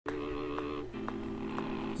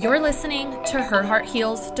You're listening to Her Heart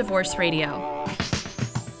Heals Divorce Radio.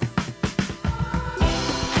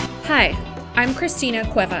 Hi, I'm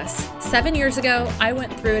Christina Cuevas. 7 years ago, I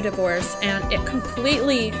went through a divorce and it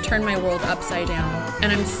completely turned my world upside down,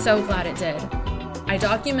 and I'm so glad it did. I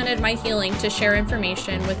documented my healing to share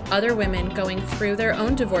information with other women going through their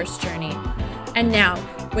own divorce journey. And now,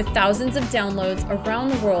 with thousands of downloads around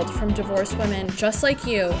the world from divorced women just like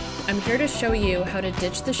you, I'm here to show you how to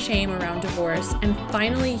ditch the shame around divorce and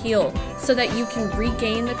finally heal so that you can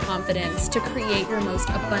regain the confidence to create your most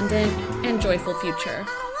abundant and joyful future.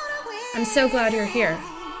 I'm so glad you're here.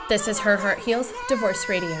 This is Her Heart Heals Divorce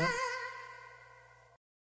Radio.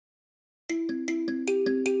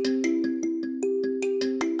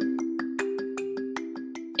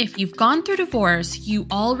 If you've gone through divorce, you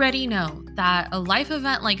already know that a life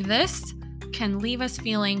event like this can leave us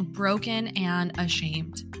feeling broken and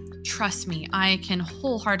ashamed. Trust me, I can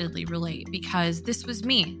wholeheartedly relate because this was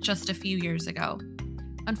me just a few years ago.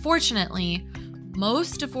 Unfortunately,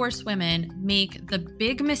 most divorced women make the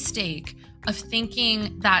big mistake of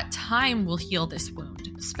thinking that time will heal this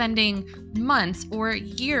wound, spending months or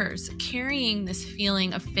years carrying this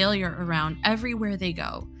feeling of failure around everywhere they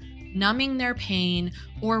go, numbing their pain,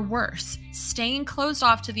 or worse, staying closed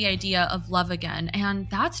off to the idea of love again. And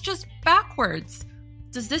that's just backwards.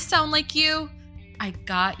 Does this sound like you? I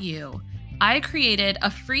got you. I created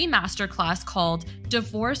a free masterclass called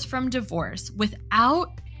Divorce from Divorce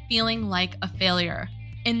without feeling like a failure.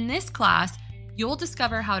 In this class, you'll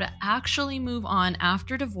discover how to actually move on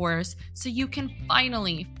after divorce so you can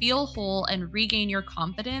finally feel whole and regain your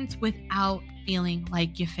confidence without feeling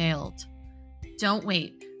like you failed. Don't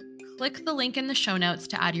wait. Click the link in the show notes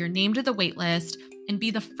to add your name to the waitlist and be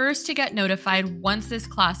the first to get notified once this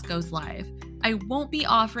class goes live. I won't be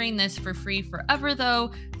offering this for free forever though,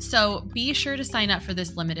 so be sure to sign up for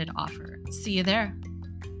this limited offer. See you there.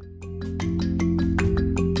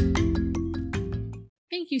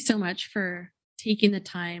 Thank you so much for taking the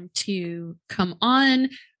time to come on.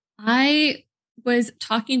 I was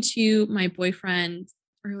talking to my boyfriend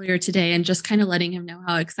earlier today and just kind of letting him know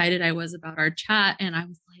how excited I was about our chat. And I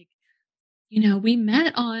was like, we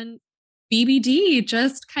met on BBD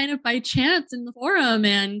just kind of by chance in the forum.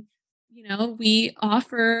 And, we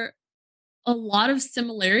offer a lot of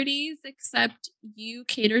similarities, except you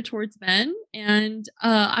cater towards men. And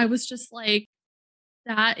I was just like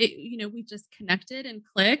we just connected and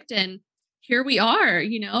clicked. And here we are,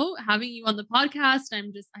 having you on the podcast.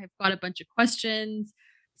 I've got a bunch of questions.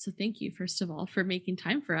 So thank you, first of all, for making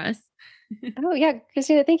time for us. Oh, yeah.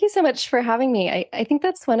 Christina, thank you so much for having me. I think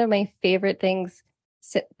that's one of my favorite things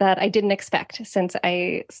that I didn't expect since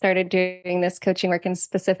I started doing this coaching work, and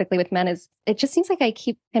specifically with men, is it just seems like I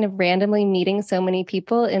keep kind of randomly meeting so many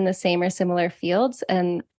people in the same or similar fields.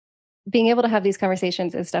 And being able to have these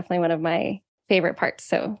conversations is definitely one of my favorite parts.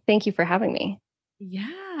 So thank you for having me.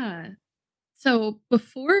 Yeah. So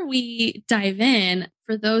before we dive in,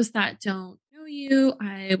 for those that don't know you,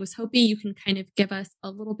 I was hoping you can kind of give us a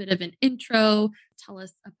little bit of an intro, tell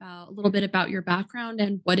us a little bit about your background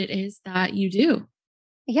and what it is that you do.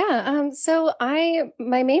 Yeah. So my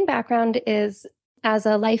main background is as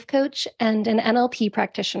a life coach and an NLP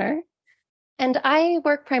practitioner. And I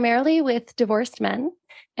work primarily with divorced men,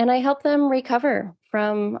 and I help them recover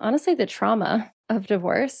from, honestly, the trauma of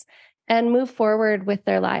divorce and move forward with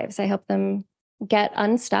their lives. I help them get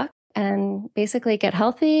unstuck and basically get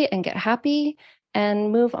healthy and get happy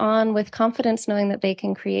and move on with confidence, knowing that they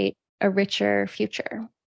can create a richer future.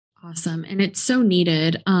 Awesome. And it's so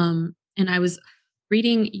needed. And I was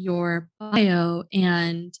reading your bio,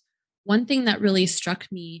 and one thing that really struck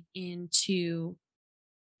me into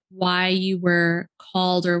why you were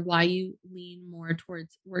called or why you lean more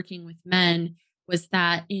towards working with men was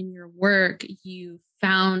that in your work, you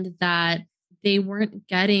found that they weren't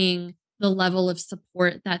getting the level of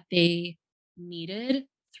support that they needed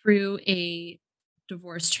through a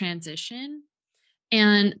divorce transition.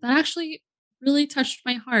 And that actually really touched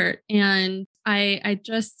my heart. And I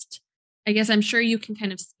guess I'm sure you can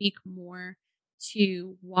kind of speak more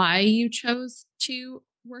to why you chose to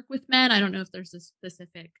work with men. I don't know if there's a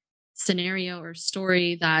specific scenario or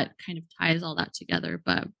story that kind of ties all that together,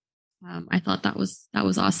 but I thought that was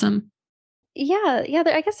awesome. Yeah.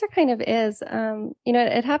 I guess there kind of is.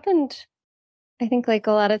 It happened. I think like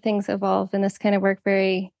a lot of things evolve in this kind of work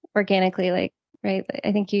very organically. Like, right.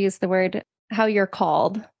 I think you used the word how you're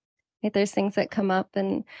called. Right? There's things that come up,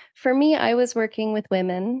 and for me, I was working with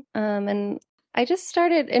women, and I just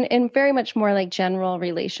started in very much more like general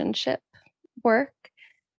relationship work.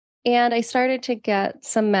 And I started to get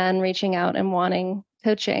some men reaching out and wanting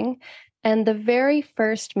coaching. And the very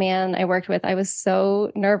first man I worked with, I was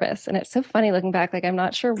so nervous. And it's so funny looking back, like, I'm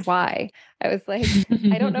not sure why. I was like,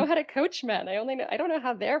 I don't know how to coach men. I don't know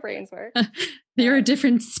how their brains work. They're a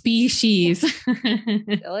different species.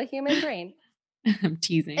 Still a human brain. I'm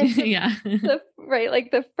teasing. And so Yeah. right,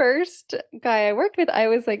 like the first guy I worked with, I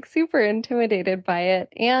was like super intimidated by it.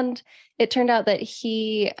 And it turned out that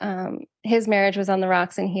his marriage was on the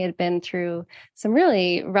rocks and he had been through some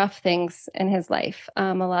really rough things in his life,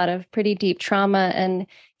 a lot of pretty deep trauma. And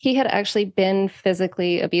he had actually been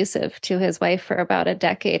physically abusive to his wife for about a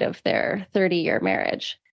decade of their 30-year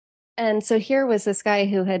marriage. And so here was this guy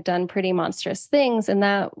who had done pretty monstrous things. And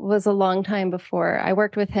that was a long time before I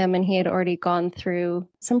worked with him. And he had already gone through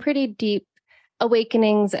some pretty deep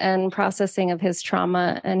awakenings and processing of his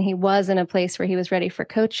trauma. And he was in a place where he was ready for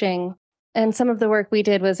coaching. And some of the work we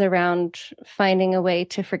did was around finding a way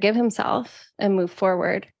to forgive himself and move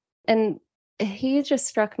forward. And he just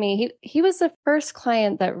struck me. He was the first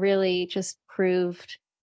client that really just proved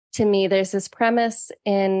to me, there's this premise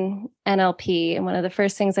in NLP, and one of the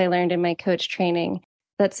first things I learned in my coach training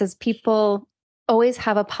that says people always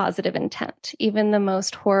have a positive intent. Even the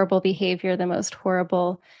most horrible behavior, the most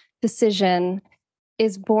horrible decision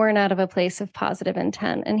is born out of a place of positive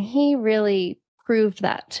intent. And he really proved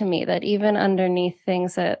that to me, that even underneath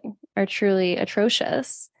things that are truly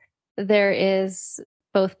atrocious, there is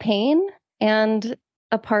both pain and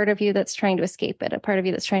a part of you that's trying to escape it, a part of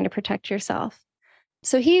you that's trying to protect yourself.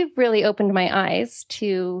 So he really opened my eyes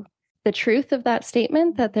to the truth of that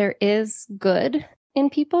statement, that there is good in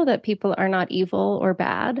people, that people are not evil or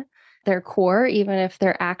bad. Their core, even if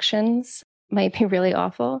their actions might be really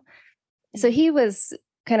awful. So he was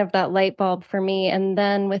kind of that light bulb for me. And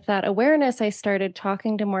then with that awareness, I started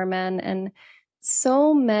talking to more men, and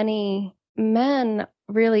so many men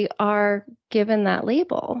really are given that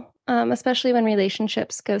label, especially when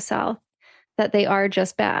relationships go south, that they are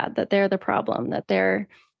just bad, that they're the problem,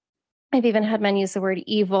 I've even had men use the word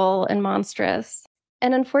evil and monstrous.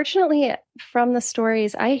 And unfortunately, from the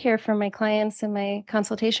stories I hear from my clients in my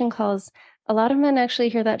consultation calls, a lot of men actually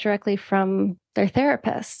hear that directly from their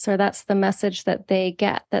therapists, or that's the message that they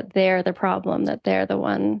get, that they're the problem, that they're the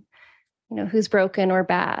one, who's broken or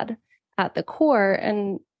bad at the core.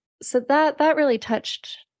 And so that really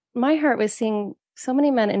touched my heart, was seeing so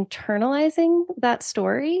many men internalizing that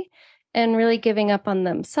story and really giving up on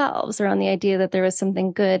themselves, or on the idea that there was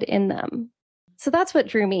something good in them. So that's what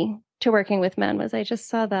drew me to working with men, was I just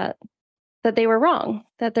saw that they were wrong,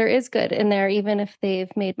 that there is good in there, even if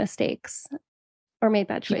they've made mistakes or made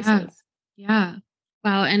bad choices. Yeah.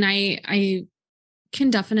 Wow. And I can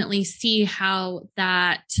definitely see how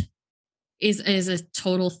that is a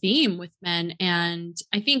total theme with men. And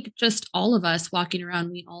I think just all of us walking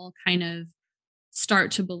around, we all kind of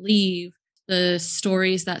start to believe the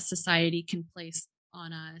stories that society can place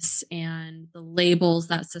on us and the labels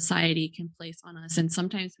that society can place on us. And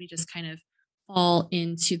sometimes we just kind of fall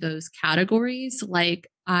into those categories. Like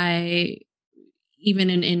even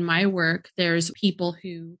in my work, there's people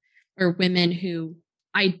who, or women who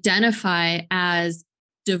identify as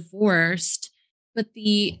divorced, but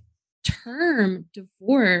the term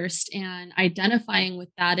divorced and identifying with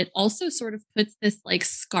that, it also sort of puts this like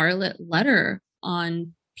scarlet letter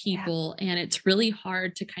on people. Yeah. And it's really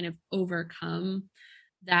hard to kind of overcome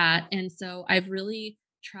that. And so I've really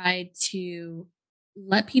tried to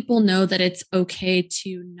let people know that it's okay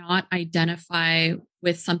to not identify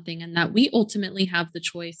with something, and that we ultimately have the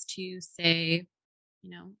choice to say,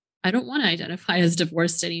 I don't want to identify as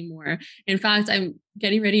divorced anymore. In fact, I'm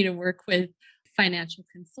getting ready to work with a financial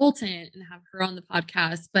consultant and have her on the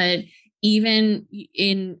podcast. But even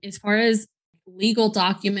in as far as legal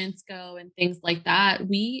documents go and things like that,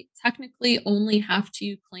 we technically only have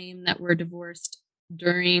to claim that we're divorced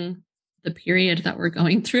during the period that we're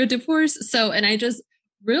going through a divorce. So, and I just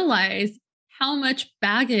realized how much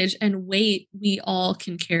baggage and weight we all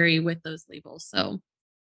can carry with those labels. So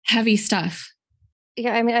heavy stuff.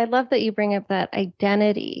 Yeah, I mean, I love that you bring up that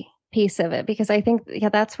identity piece of it, because I think,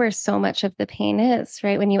 that's where so much of the pain is,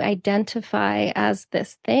 right? When you identify as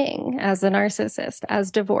this thing, as a narcissist,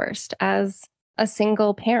 as divorced, as a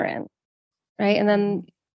single parent, right? And then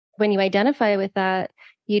when you identify with that,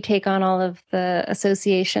 you take on all of the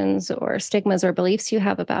associations or stigmas or beliefs you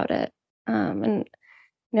have about it. And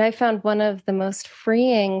I found one of the most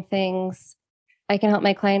freeing things I can help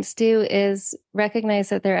my clients do is recognize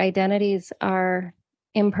that their identities are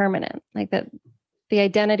impermanent, like that the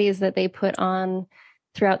identities that they put on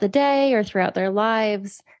throughout the day or throughout their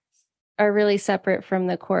lives are really separate from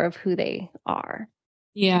the core of who they are.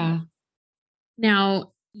 Yeah.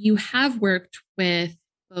 Now, you have worked with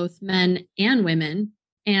both men and women,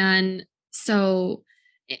 and So,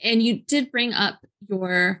 and you did bring up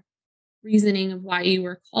your reasoning of why you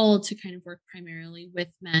were called to kind of work primarily with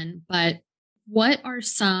men, but what are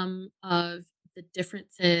some of the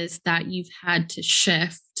differences that you've had to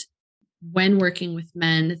shift when working with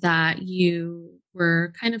men that you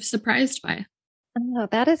were kind of surprised by? Oh,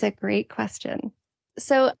 that is a great question.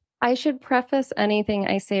 So I should preface anything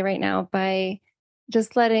I say right now by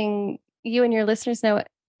just letting you and your listeners know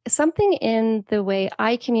something in the way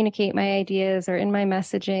I communicate my ideas or in my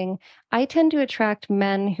messaging. I tend to attract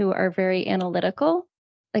men who are very analytical.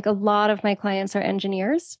 Like a lot of my clients are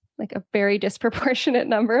engineers, like a very disproportionate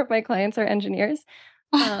number of my clients are engineers.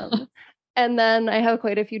 Um, and then I have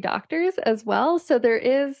quite a few doctors as well. So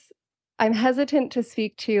I'm hesitant to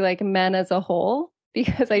speak to like men as a whole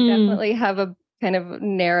because I Mm, definitely have a kind of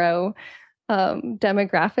narrow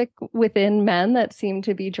demographic within men that seem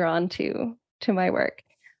to be drawn to my work.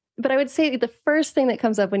 But I would say the first thing that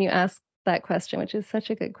comes up when you ask that question, which is such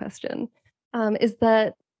a good question, is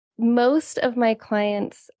that most of my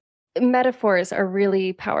clients' metaphors are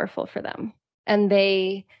really powerful for them, and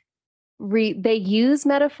they use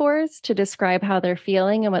metaphors to describe how they're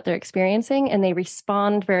feeling and what they're experiencing, and they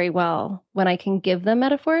respond very well when I can give them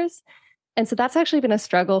metaphors. And so that's actually been a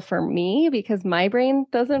struggle for me because my brain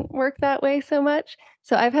doesn't work that way so much.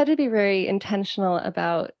 So I've had to be very intentional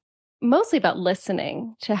about mostly about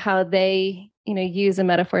listening to how they, use a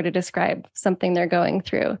metaphor to describe something they're going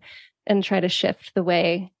through and try to shift the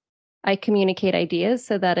way I communicate ideas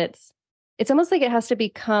so that it's almost like it has to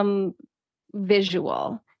become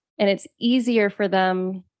visual, and it's easier for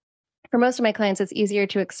them. For most of my clients, it's easier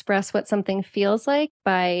to express what something feels like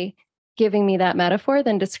by giving me that metaphor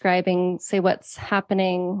than describing, say, what's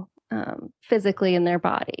happening physically in their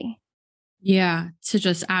body. yeah, to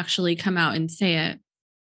just actually come out and say it.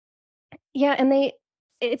 Yeah, and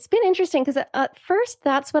it's been interesting because at first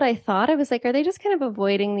that's what I thought. I was like, are they just kind of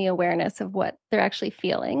avoiding the awareness of what they're actually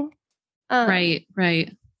feeling? Um, Right,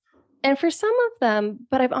 right. and for some of them,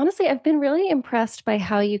 but I've been really impressed by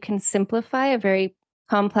how you can simplify a very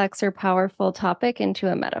complex or powerful topic into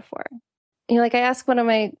a metaphor. Like I asked one of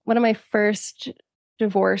my first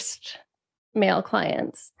divorced male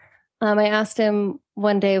clients. I asked him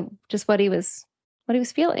one day just what he was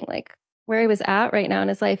feeling, like where he was at right now in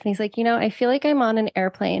his life. And he's like, I feel like I'm on an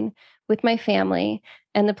airplane with my family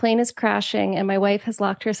and the plane is crashing and my wife has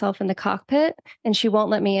locked herself in the cockpit and she won't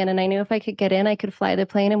let me in. And I knew if I could get in, I could fly the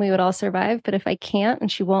plane and we would all survive. But if I can't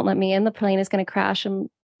and she won't let me in, the plane is going to crash and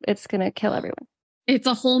it's going to kill everyone. It's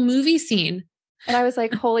a whole movie scene. And I was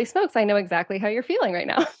like, holy smokes, I know exactly how you're feeling right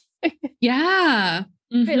now. Yeah.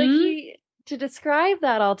 Right, like Mm-hmm. to describe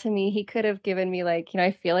that all to me, he could have given me like,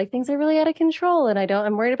 I feel like things are really out of control and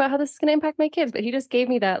I'm worried about how this is going to impact my kids. But he just gave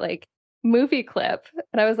me that like movie clip.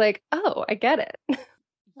 And I was like, oh, I get it.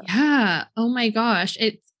 Yeah. Oh my gosh.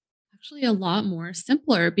 It's actually a lot more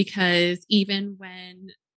simpler because even when,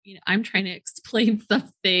 I'm trying to explain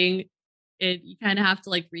something, you kind of have to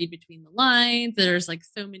like read between the lines. There's like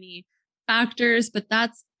so many factors, but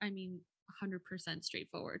that's, I mean, 100%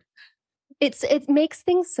 straightforward. It makes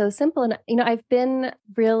things so simple. And I've been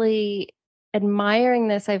really admiring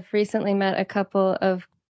this. I've recently met a couple of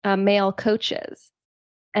male coaches.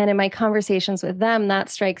 And in my conversations with them, that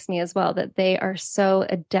strikes me as well, that they are so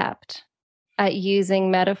adept at using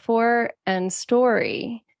metaphor and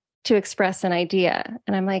story to express an idea.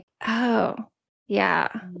 And I'm like, oh, yeah,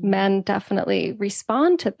 Mm. men definitely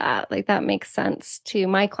respond to that. Like that makes sense to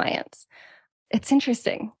my clients. It's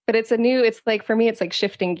interesting, but it's like for me, it's like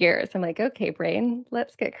shifting gears. I'm like, okay, brain,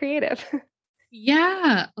 let's get creative.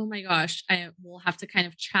 Yeah. Oh my gosh. I will have to kind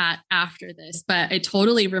of chat after this, but it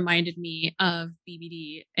totally reminded me of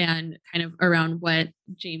BBD and kind of around what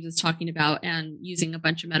James is talking about and using a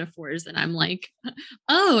bunch of metaphors. And I'm like,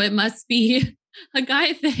 oh, it must be a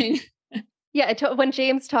guy thing. Yeah, when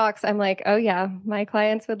James talks, I'm like, oh yeah, my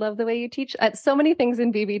clients would love the way you teach. So many things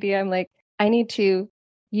in BBD, I'm like, I need to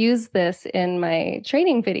use this in my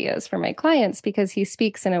training videos for my clients because he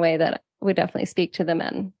speaks in a way that would definitely speak to the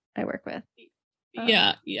men I work with. Um,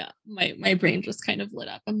 Yeah. Yeah. My brain just kind of lit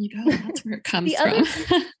up. I'm like, oh, that's where it the comes other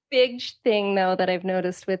from. big thing, though, that I've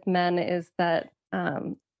noticed with men is that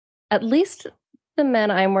at least the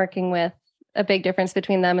men I'm working with, a big difference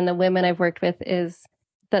between them and the women I've worked with is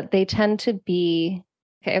that they tend to be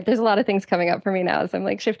okay. There's a lot of things coming up for me now as I'm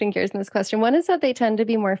like shifting gears in this question. One is that they tend to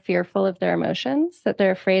be more fearful of their emotions, that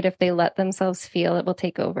they're afraid if they let themselves feel, it will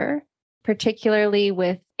take over, particularly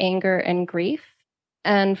with anger and grief.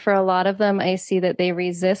 And for a lot of them, I see that they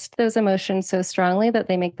resist those emotions so strongly that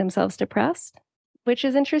they make themselves depressed, which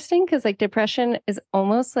is interesting because like depression is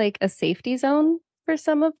almost like a safety zone for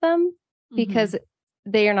some of them Hmm. because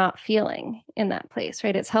they are not feeling in that place,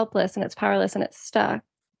 right? It's helpless and it's powerless and it's stuck,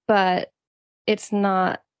 but it's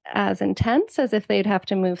not as intense as if they'd have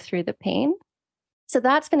to move through the pain. So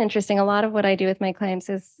that's been interesting. A lot of what I do with my clients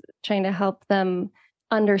is trying to help them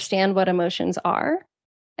understand what emotions are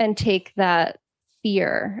and take that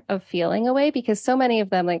fear of feeling away, because so many of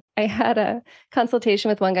them, like I had a consultation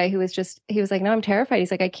with one guy who was he was like, no, I'm terrified.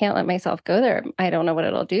 He's like, I can't let myself go there. I don't know what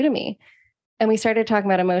it'll do to me. And we started talking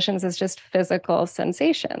about emotions as just physical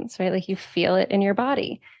sensations, right? Like you feel it in your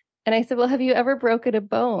body. And I said, well, have you ever broken a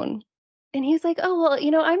bone? And he's like, oh, well,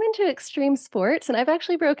 I'm into extreme sports and I've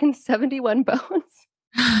actually broken 71 bones.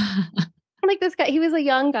 Like this guy, he was a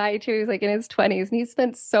young guy too. He was like in his 20s and he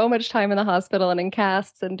spent so much time in the hospital and in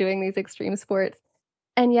casts and doing these extreme sports.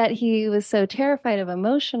 And yet he was so terrified of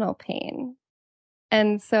emotional pain.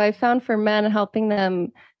 And so I found for men, helping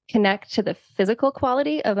them connect to the physical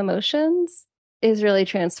quality of emotions is really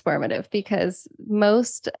transformative, because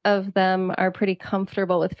most of them are pretty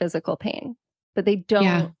comfortable with physical pain, but they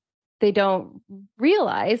don't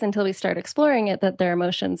realize until we start exploring it that their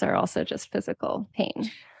emotions are also just physical pain.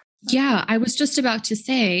 Yeah, I was just about to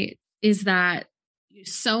say is that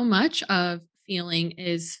so much of feeling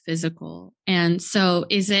is physical. And so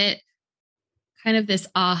is it kind of this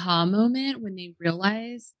aha moment when they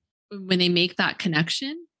realize, when they make that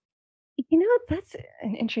connection? That's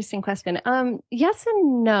an interesting question. Yes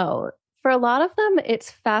and no. For a lot of them,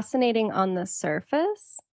 it's fascinating on the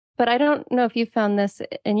surface, but I don't know if you found this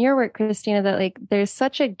in your work, Christina, that like there's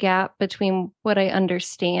such a gap between what I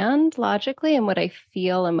understand logically and what I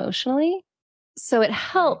feel emotionally. So it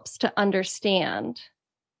helps to understand,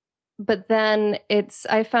 but then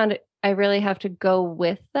I found I really have to go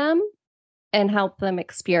with them and help them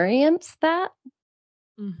experience that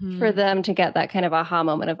for them to get that kind of aha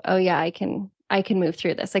moment of, oh yeah, I can move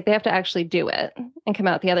through this. Like they have to actually do it and come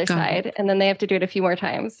out the other side. And then they have to do it a few more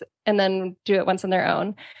times and then do it once on their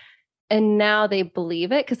own. And now they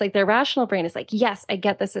believe it, because like their rational brain is like, yes, I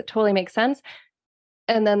get this. It totally makes sense.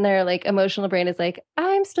 And then their like emotional brain is like,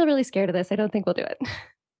 I'm still really scared of this. I don't think we'll do it.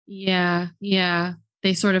 Yeah. Yeah.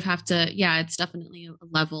 They sort of have to, yeah, it's definitely a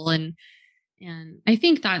level. And I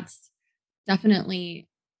think that's definitely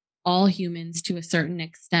all humans to a certain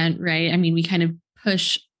extent, right? I mean, we kind of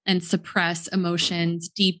push and suppress emotions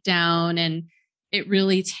deep down, and it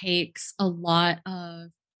really takes a lot of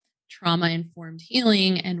trauma informed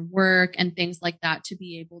healing and work and things like that to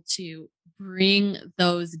be able to bring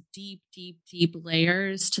those deep, deep, deep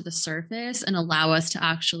layers to the surface and allow us to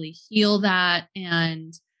actually heal that.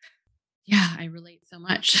 And yeah, I relate so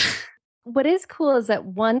much. What is cool is that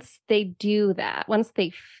once they do that, once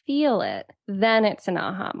they feel it, then it's an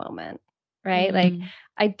aha moment, right? Like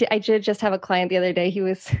I did just have a client the other day. He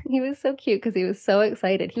was so cute because he was so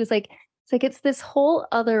excited. He was like, it's this whole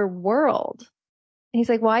other world. And he's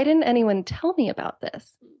like, why didn't anyone tell me about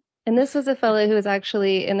this? And this was a fellow who was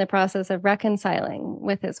actually in the process of reconciling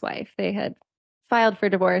with his wife. They had filed for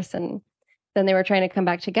divorce and then they were trying to come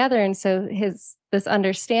back together. And so this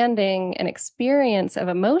understanding and experience of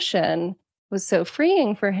emotion was so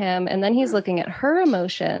freeing for him. And then he's looking at her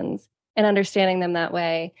emotions and understanding them that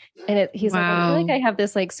way. And he's like, I feel like I have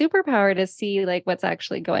this like superpower to see like what's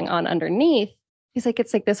actually going on underneath. He's like,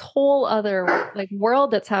 it's like this whole other like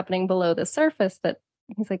world that's happening below the surface that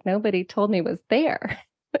he's like, nobody told me was there.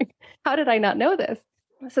 Like, how did I not know this?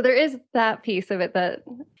 So there is that piece of it that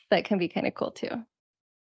can be kind of cool too.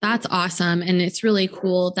 That's awesome. And it's really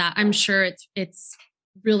cool that I'm sure it's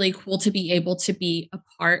really cool to be able to be a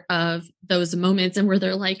part of those moments and where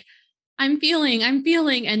they're like, I'm feeling.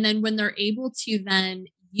 And then when they're able to then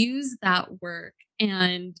use that work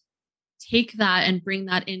and take that and bring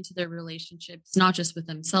that into their relationships, not just with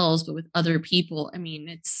themselves, but with other people. I mean,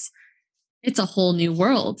 it's a whole new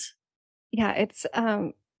world. Yeah.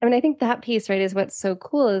 I think that piece, right, is what's so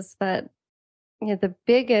cool is that the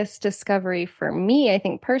biggest discovery for me, I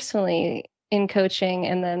think personally in coaching,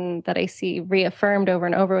 and then that I see reaffirmed over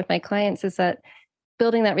and over with my clients, is that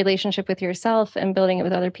building that relationship with yourself and building it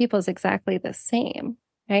with other people is exactly the same.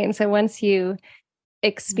 Right. And so once you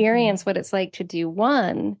experience what it's like to do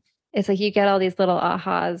one, it's like you get all these little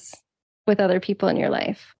ahas with other people in your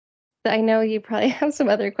life. I know you probably have some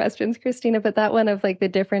other questions, Christina, but that one of like the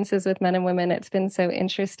differences with men and women, it's been so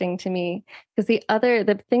interesting to me, because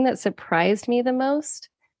the thing that surprised me the most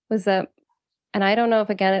was that, and I don't know if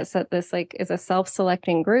again, it's that this like is a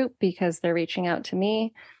self-selecting group because they're reaching out to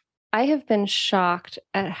me. I have been shocked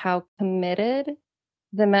at how committed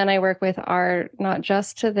the men I work with are, not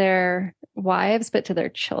just to their wives, but to their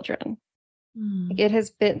children.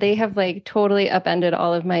 They have like totally upended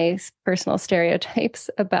all of my personal stereotypes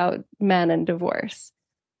about men and divorce.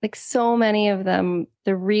 like so many of them,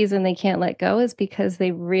 the reason they can't let go is because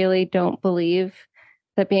they really don't believe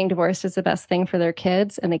that being divorced is the best thing for their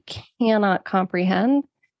kids. And they cannot comprehend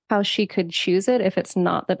how she could choose it if it's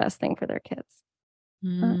not the best thing for their kids.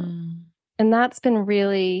 Mm. And that's been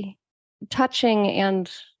really touching.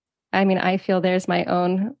 And I mean, I feel there's my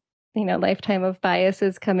own, lifetime of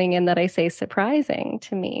biases coming in that I say surprising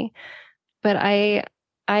to me. But I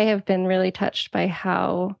have been really touched by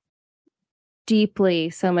how deeply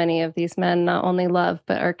so many of these men not only love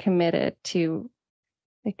but are committed to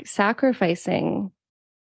like sacrificing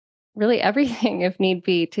really everything if need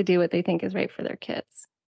be to do what they think is right for their kids.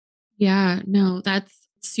 Yeah, no, that's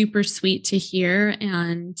super sweet to hear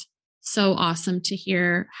and so awesome to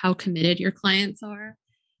hear how committed your clients are.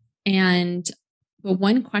 And but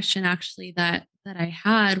one question actually that I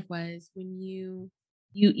had was when you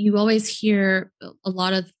always hear a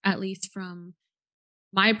lot of, at least from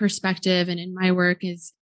my perspective and in my work,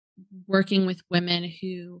 is working with women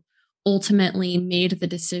who ultimately made the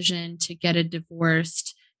decision to get a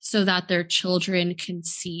divorce so that their children can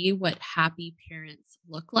see what happy parents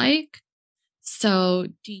look like. So,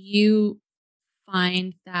 do you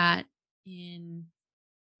find that in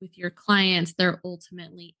with your clients, they're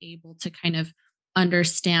ultimately able to kind of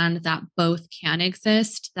understand that both can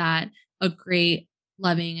exist, that a great,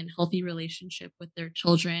 loving, and healthy relationship with their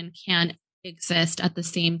children can exist at the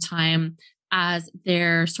same time as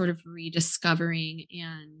they're sort of rediscovering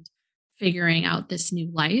and figuring out this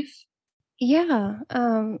new life? Yeah.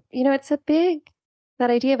 It's a big, that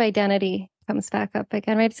idea of identity comes back up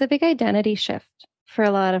again, right? It's a big identity shift for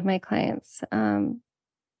a lot of my clients.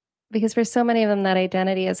 Because for so many of them, that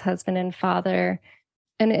identity as husband and father,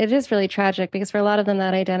 and it is really tragic because for a lot of them,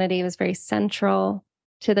 that identity was very central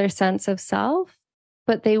to their sense of self,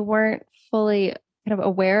 but they weren't fully kind of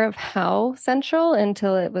aware of how central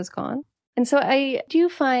until it was gone. And so I do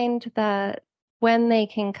find that when they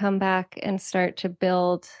can come back and start to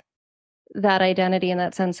build that identity and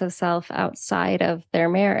that sense of self outside of their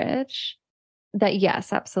marriage, that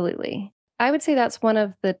yes, absolutely. I would say that's one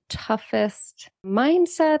of the toughest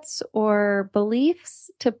mindsets or beliefs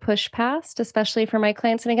to push past, especially for my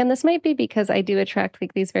clients. And again, this might be because I do attract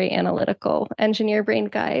like these very analytical engineer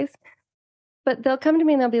brained guys, but they'll come to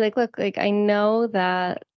me and they'll be like, look, like I know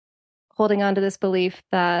that holding on to this belief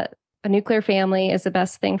that a nuclear family is the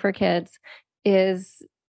best thing for kids is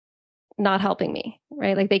not helping me,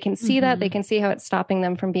 right? Like they can see that, they Mhm. can see how it's stopping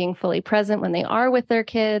them from being fully present when they are with their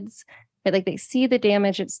kids. Right? Like they see the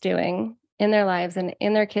damage it's doing in their lives and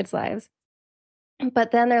in their kids' lives.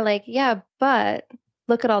 But then they're like, yeah, but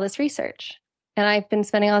look at all this research. And I've been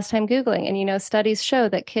spending all this time Googling, and, studies show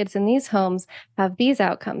that kids in these homes have these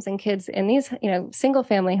outcomes and kids in these, single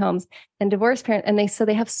family homes and divorced parents. And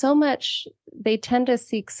they have so much, they tend to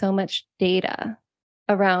seek so much data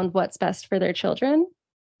around what's best for their children.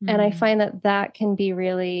 And I Mm. find that that can be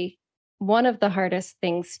really one of the hardest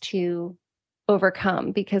things to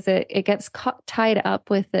overcome because it gets tied up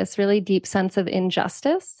with this really deep sense of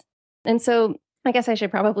injustice. And so I guess I should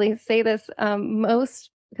probably say this most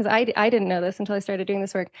because I didn't know this until I started doing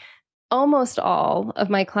this work. Almost all of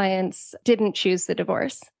my clients didn't choose the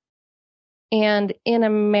divorce. And in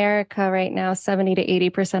America right now, 70 to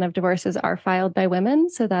 80% of divorces are filed by women.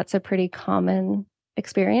 So that's a pretty common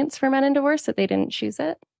experience for men in divorce that they didn't choose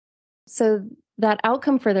it. So that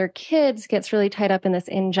outcome for their kids gets really tied up in this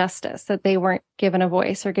injustice that they weren't given a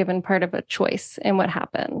voice or given part of a choice in what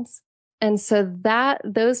happens. And so that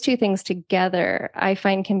those two things together, I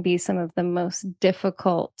find can be some of the most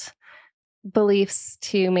difficult beliefs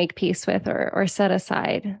to make peace with or set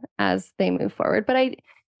aside as they move forward. But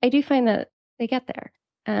I do find that they get there.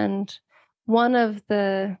 And one of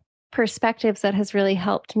the perspectives that has really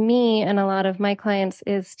helped me and a lot of my clients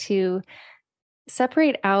is to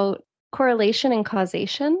separate out correlation and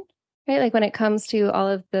causation, right? Like when it comes to all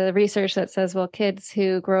of the research that says, well, kids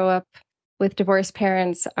who grow up with divorced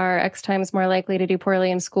parents are X times more likely to do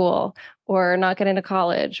poorly in school or not get into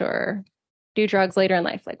college or do drugs later in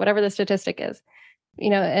life, like whatever the statistic is,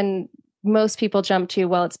 and most people jump to,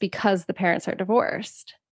 well, it's because the parents are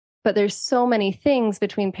divorced. But there's so many things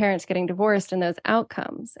between parents getting divorced and those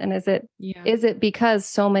outcomes. And is it Yeah. is it because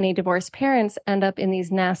so many divorced parents end up in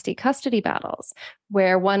these nasty custody battles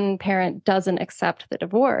where one parent doesn't accept the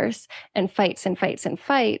divorce and fights and fights and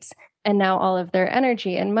fights, and now all of their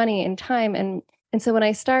energy and money and time and so when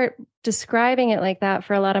I start describing it like that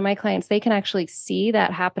for a lot of my clients, they can actually see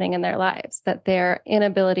that happening in their lives, that their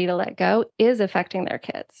inability to let go is affecting their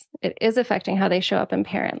kids. It is affecting how they show up and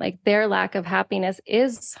parent. Like their lack of happiness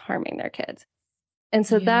is harming their kids. And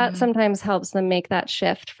so that Yeah. sometimes helps them make that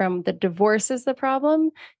shift from the divorce is the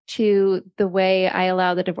problem to the way I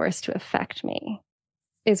allow the divorce to affect me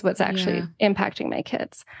is what's Yeah. actually impacting my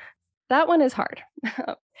kids. That one is hard.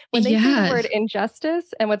 When they say the Yeah. word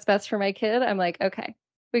injustice and what's best for my kid, I'm like, okay,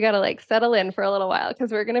 we got to like settle in for a little while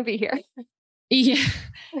because we're going to be here. Yeah.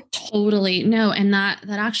 Totally. No, and that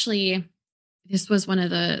actually this was one of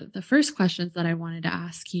the first questions that I wanted to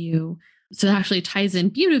ask you. So it actually ties in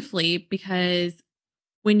beautifully because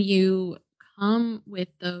when you come with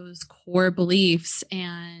those core beliefs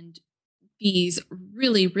and these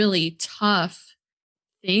really, really tough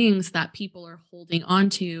things that people are holding on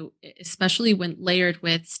to, especially when layered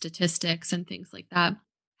with statistics and things like that,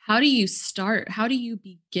 how do you start? How do you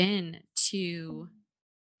begin to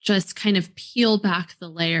just kind of peel back the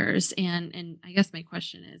layers? And I guess my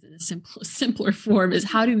question is in a simpler form is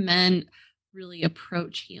how do men really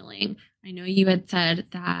approach healing? I know you had said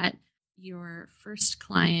that your first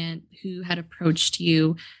client who had approached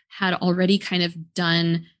you had already kind of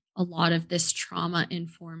done a lot of this trauma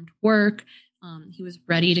informed work. He was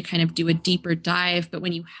ready to kind of do a deeper dive. But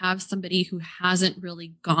when you have somebody who hasn't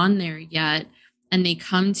really gone there yet and they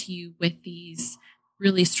come to you with these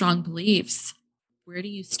really strong beliefs, where do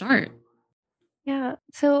you start? Yeah.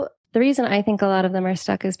 So the reason I think a lot of them are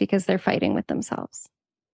stuck is because they're fighting with themselves.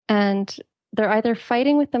 And they're either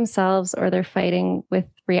fighting with themselves or they're fighting with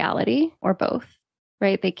reality or both,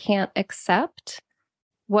 right? They can't accept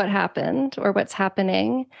what happened or what's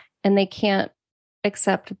happening, and they can't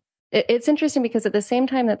accept. It's interesting because at the same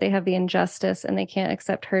time that they have the injustice and they can't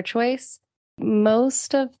accept her choice,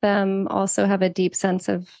 most of them also have a deep sense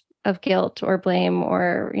of guilt or blame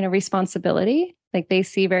or responsibility. Like they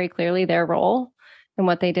see very clearly their role and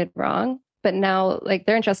what they did wrong. But now, like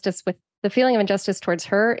their injustice with the feeling of injustice towards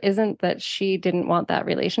her isn't that she didn't want that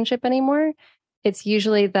relationship anymore. It's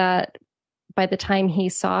usually that by the time he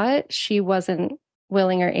saw it, she wasn't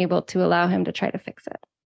willing or able to allow him to try to fix it,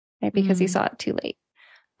 right? Because he Mm, saw it too late.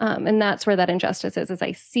 And that's where that injustice is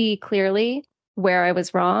I see clearly where I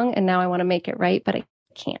was wrong and now I want to make it right, but I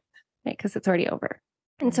can't, right? Because it's already over.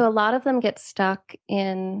 And so right. a lot of them get stuck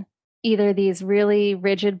in either these really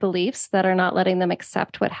rigid beliefs that are not letting them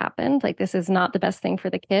accept what happened, like this is not the best thing for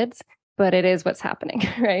the kids, but it is what's happening,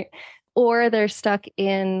 right? Or they're stuck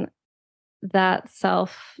in that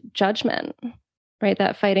self judgment, right?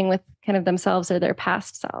 That fighting with kind of themselves or their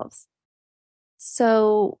past selves.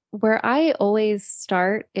 So, where I always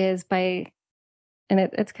start is by, and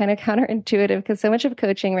it's kind of counterintuitive because so much of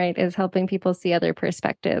coaching, right, is helping people see other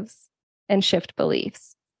perspectives and shift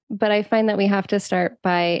beliefs. But I find that we have to start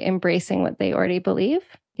by embracing what they already believe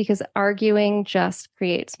because arguing just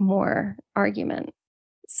creates more argument.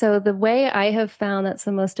 So, the way I have found that's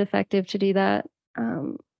the most effective to do that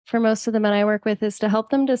for most of the men I work with is to help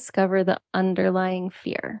them discover the underlying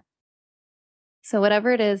fear. So,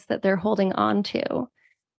 whatever it is that they're holding on to,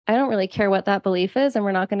 I don't really care what that belief is, and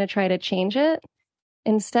we're not going to try to change it.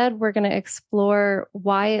 Instead, we're going to explore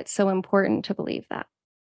why it's so important to believe that.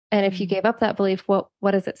 And if you Mm, gave up that belief,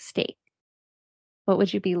 what is at stake? What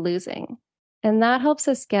would you be losing? And that helps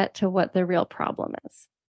us get to what the real problem is.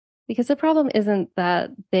 Because the problem isn't that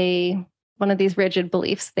one of these rigid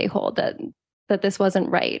beliefs they hold that this wasn't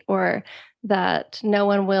right or that no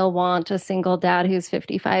one will want a single dad who's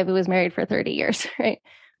 55 who was married for 30 years, right?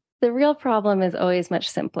 The real problem is always much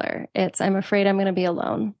simpler. It's I'm afraid I'm going to be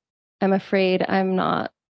alone. I'm afraid I'm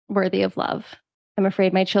not worthy of love. I'm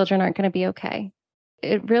afraid my children aren't going to be okay.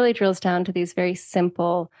 It really drills down to these very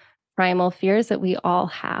simple primal fears that we all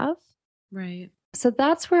have. right. So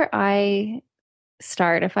that's where I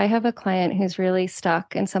start. If I have a client who's really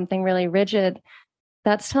stuck in something really rigid,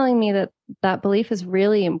 that's telling me that that belief is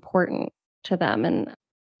really important to them. And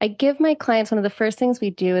I give my clients one of the first things we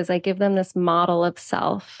do is I give them this model of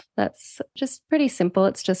self that's just pretty simple.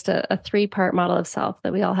 It's just a three-part model of self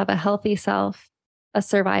that we all have a healthy self, a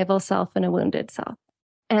survival self, and a wounded self.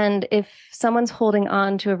 And if someone's holding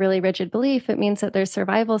on to a really rigid belief, it means that their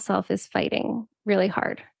survival self is fighting really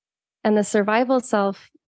hard. And the survival self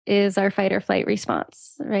is our fight or flight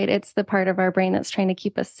response, right? It's the part of our brain that's trying to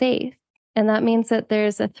keep us safe. And that means that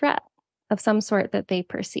there's a threat of some sort that they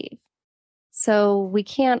perceive. So we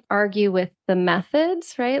can't argue with the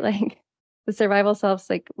methods, right? Like the survival self's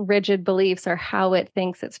like rigid beliefs are how it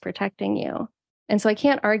thinks it's protecting you. And so I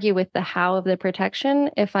can't argue with the how of the protection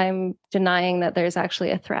if I'm denying that there's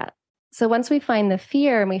actually a threat. So once we find the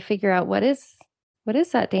fear and we figure out what is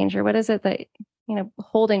that danger? What is it that,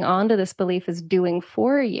 holding on to this belief is doing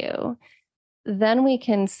for you? Then we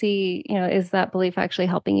can see, is that belief actually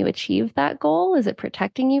helping you achieve that goal? Is it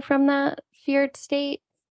protecting you from that feared state?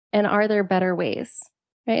 And are there better ways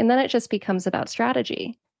right? And then it just becomes about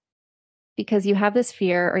strategy because you have this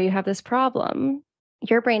fear or you have this problem.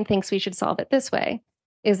 Your brain thinks we should solve it this way.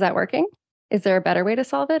 Is that working? Is there a better way to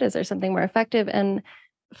solve it? Is there something more effective? And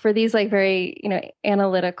for these like very,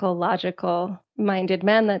 analytical, logical minded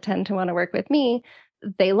men that tend to want to work with me,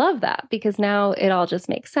 they love that because now it all just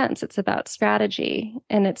makes sense. It's about strategy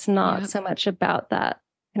and it's not Yep. so much about that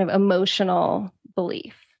kind of emotional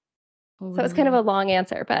belief. Totally. So it's kind of a long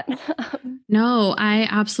answer, but no, I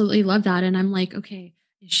absolutely love that. And I'm like, okay,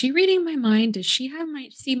 is she reading my mind? Does she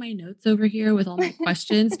see my notes over here with all my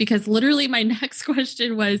questions? Because literally my next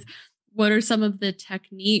question was, what are some of the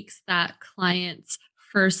techniques that clients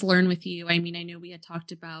first learn with you? I mean, I know we had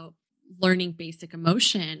talked about learning basic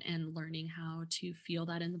emotion and learning how to feel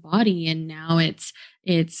that in the body. And now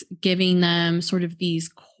it's giving them sort of these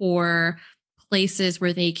core places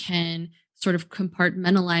where they can sort of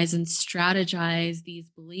compartmentalize and strategize these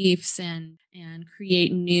beliefs and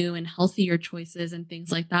create new and healthier choices and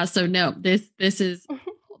things like that. So no, this is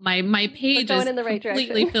my page going is in the right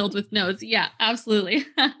completely direction. filled with notes. Yeah, absolutely.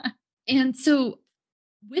 And so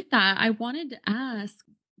with that, I wanted to ask,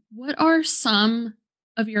 what are some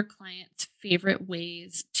of your clients' favorite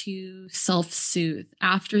ways to self-soothe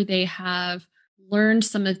after they have learned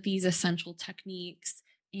some of these essential techniques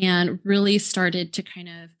and really started to kind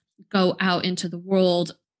of go out into the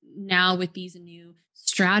world now with these new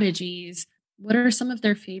strategies? What are some of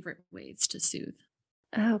their favorite ways to soothe?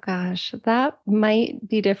 Oh gosh, that might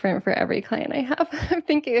be different for every client I have. I'm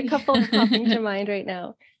thinking a couple are popping to mind right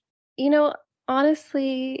now. You know,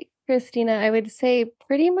 honestly, Christina, I would say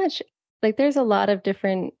pretty much like there's a lot of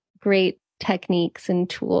different great techniques and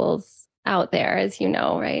tools out there, as you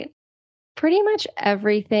know, right? Pretty much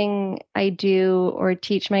everything I do or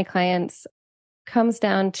teach my clients comes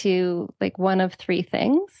down to like one of three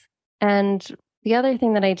things. And the other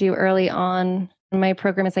thing that I do early on in my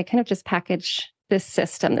program is I kind of just package this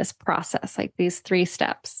system, this process, like these three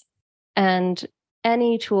steps. And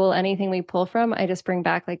any tool, anything we pull from, I just bring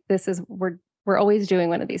back like this is we're always doing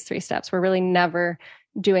one of these three steps. We're really never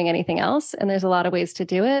doing anything else. And there's a lot of ways to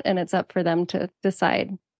do it. And it's up for them to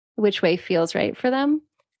decide which way feels right for them.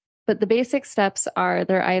 But the basic steps are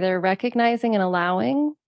they're either recognizing and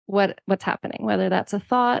allowing what's happening, whether that's a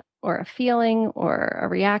thought or a feeling or a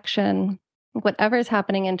reaction, whatever is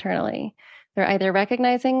happening internally. They're either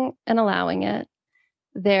recognizing and allowing it,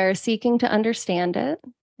 they're seeking to understand it.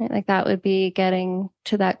 Right? Like that would be getting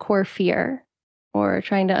to that core fear or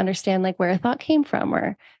trying to understand like where a thought came from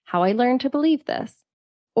or how I learned to believe this.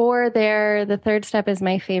 Or the third step is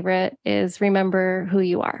my favorite is remember who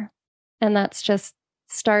you are. And that's just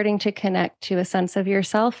starting to connect to a sense of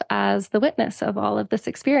yourself as the witness of all of this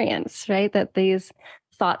experience, right? That these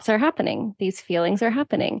thoughts are happening, these feelings are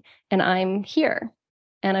happening, and I'm here.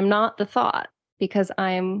 And I'm not the thought because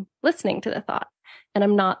I'm listening to the thought. And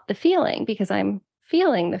I'm not the feeling because I'm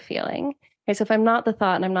feeling the feeling. Right? So if I'm not the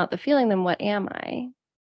thought and I'm not the feeling, then what am I?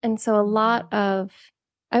 And so a lot of,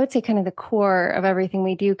 I would say kind of the core of everything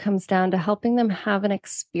we do comes down to helping them have an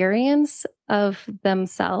experience of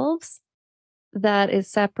themselves that is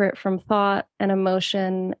separate from thought and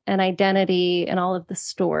emotion and identity and all of the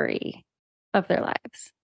story of their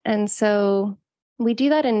lives. And so we do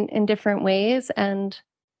that in different ways. And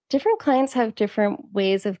different clients have different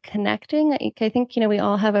ways of connecting. I think, we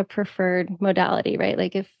all have a preferred modality, right?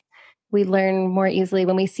 Like if we learn more easily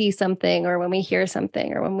when we see something or when we hear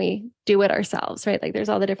something or when we do it ourselves, right? Like there's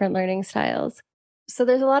all the different learning styles. So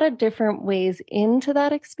there's a lot of different ways into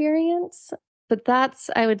that experience. But that's,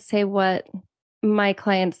 I would say, what my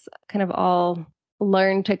clients kind of all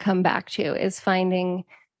learn to come back to is finding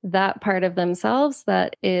that part of themselves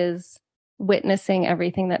that is witnessing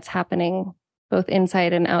everything that's happening both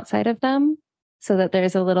inside and outside of them so that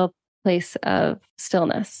there's a little place of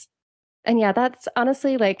stillness. And yeah, that's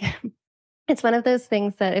honestly like, it's one of those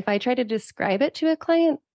things that if I try to describe it to a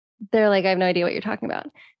client, they're like, I have no idea what you're talking about.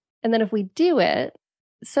 And then if we do it,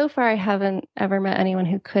 so far I haven't ever met anyone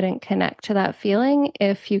who couldn't connect to that feeling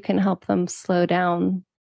if you can help them slow down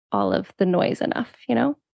all of the noise enough.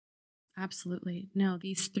 Absolutely. No,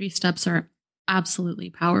 these three steps are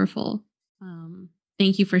absolutely powerful.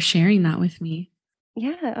 Thank you for sharing that with me.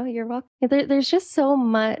 Yeah. Oh, you're welcome. There's just so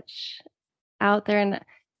much out there. And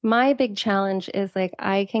my big challenge is like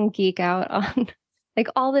I can geek out on like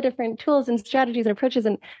all the different tools and strategies and approaches.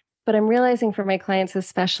 But I'm realizing for my clients,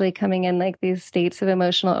 especially coming in like these states of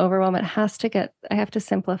emotional overwhelm, I have to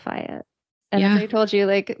simplify it. And as Yeah. I told you,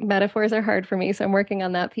 like metaphors are hard for me. So I'm working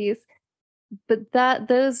on that piece. But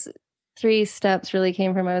those three steps really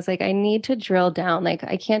came from, I was like, I need to drill down. Like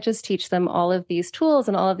I can't just teach them all of these tools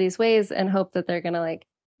and all of these ways and hope that they're going to like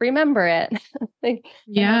remember it. Like, I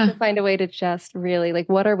have to Yeah. find a way to just really like,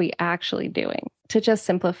 what are we actually doing to just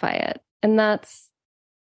simplify it? And that's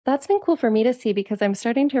been cool for me to see because I'm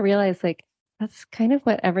starting to realize like that's kind of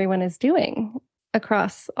what everyone is doing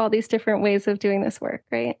across all these different ways of doing this work,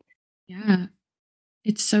 right? Yeah.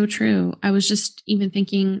 It's so true. I was just even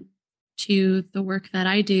thinking to the work that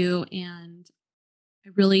I do, and I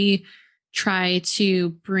really try to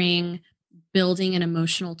bring building an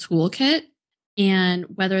emotional toolkit. And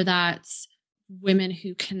whether that's women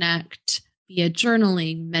who connect via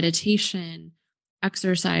journaling, meditation,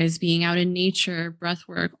 exercise, being out in nature, breath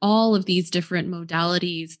work, all of these different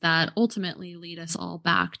modalities that ultimately lead us all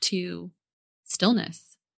back to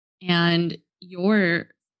stillness. And your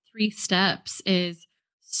 3 steps is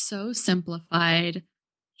so simplified,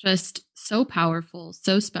 just so powerful,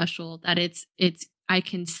 so special that it's I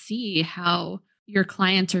can see how your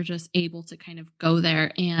clients are just able to kind of go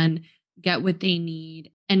there and get what they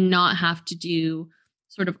need and not have to do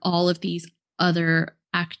sort of all of these other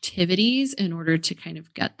activities in order to kind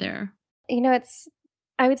of get there. It's,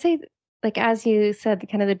 I would say, like, as you said,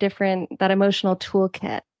 kind of the different, that emotional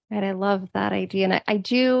toolkit, right? I love that idea. And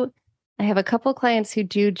I have a couple clients who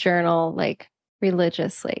do journal like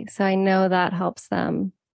religiously. So I know that helps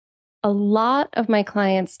them. A lot of my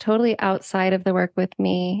clients, totally outside of the work with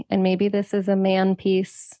me, and maybe this is a man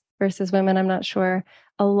piece versus women, I'm not sure.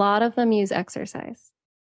 A lot of them use exercise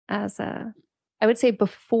as I would say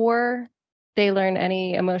before they learn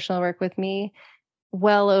any emotional work with me,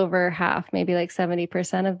 well over half, maybe like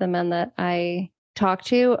 70% of the men that I talk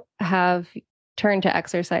to have turned to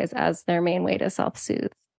exercise as their main way to self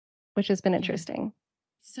soothe, which has been Yeah. interesting.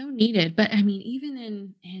 So needed. But I mean,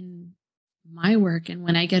 even in my work and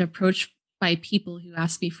when I get approached by people who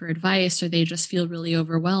ask me for advice or they just feel really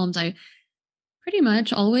overwhelmed, I pretty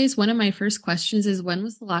much always one of my first questions is when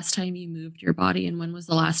was the last time you moved your body and when was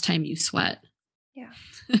the last time you sweat? Yeah.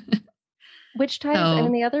 Which ties, I mean,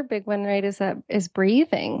 So the other big one, right, is that is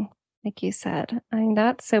breathing, like you said. I mean,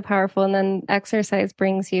 that's so powerful. And then exercise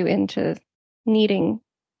brings you into needing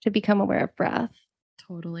to become aware of breath.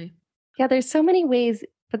 totally. Yeah, there's so many ways,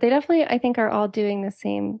 but they definitely, I think, are all doing the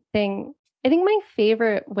same thing. I think my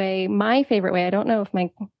favorite way, I don't know if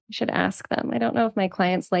my, I should ask them. I don't know if my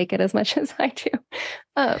clients like it as much as I do.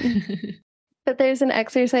 Um, but there's an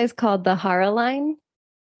exercise called the Hara line.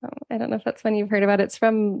 I don't know if that's one you've heard about. It's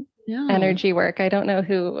from No. energy work. I don't know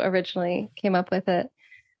who originally came up with it,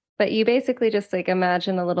 but you basically just like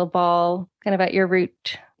imagine a little ball kind of at your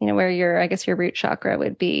root, where I guess your root chakra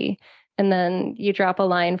would be. And then you drop a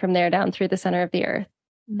line from there down through the center of the earth.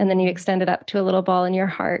 And then you Mm. extend it up to a little ball in your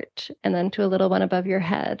heart and then to a little one above your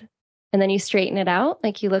head. And then you straighten it out.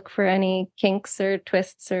 Like you look for any kinks or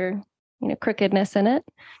twists or, crookedness in it.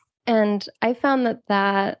 And I found that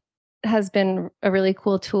that has been a really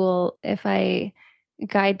cool tool if I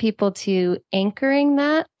guide people to anchoring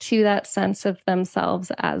that to that sense of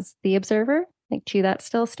themselves as the observer, like to that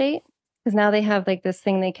still state. Because now they have like this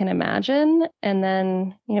thing they can imagine. And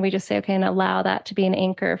then, we just say, okay, and allow that to be an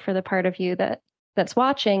anchor for the part of you that's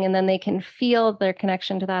watching. And then they can feel their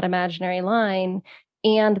connection to that imaginary line.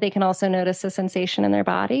 And they can also notice a sensation in their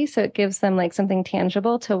body. So it gives them like something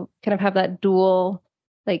tangible to kind of have that dual,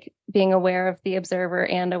 like being aware of the observer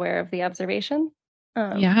and aware of the observation.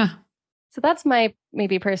 Um, Yeah. so that's my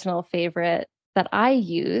maybe personal favorite that I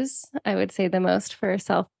use, I would say the most for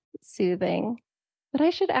self soothing. But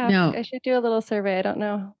No. I should do a little survey. I don't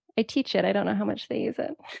know. I teach it. I don't know how much they use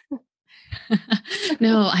it.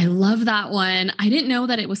 No, I love that one. I didn't know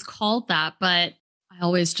that it was called that, but I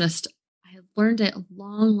learned it a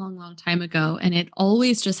long, long, long time ago. And it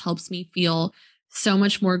always just helps me feel so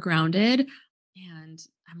much more grounded. And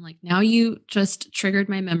I'm like, now you just triggered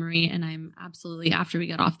my memory. And I'm absolutely, after we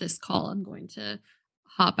get off this call, I'm going to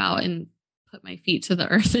hop out and put my feet to the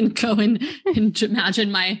earth and go and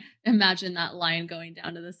imagine that line going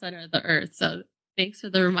down to the center of the earth. So thanks for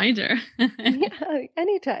the reminder. Yeah,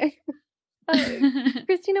 anytime. Uh,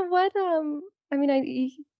 Christina, I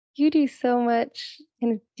mean, you do so much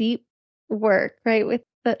kind of deep work, right? With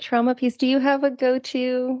that trauma piece. Do you have a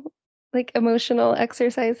go-to like emotional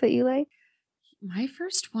exercise that you like? My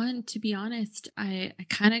first one, to be honest, I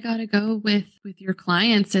kind of got to go with your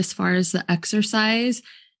clients as far as the exercise.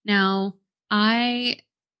 Now, I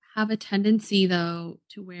have a tendency though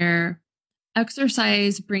to where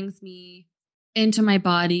exercise brings me into my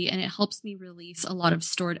body and it helps me release a lot of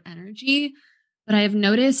stored energy, but I have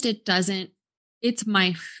noticed it's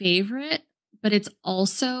my favorite, but it's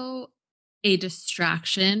also a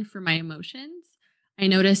distraction for my emotions. I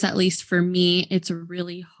notice, at least for me, it's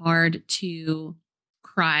really hard to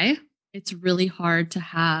cry. It's really hard to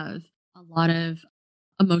have a lot of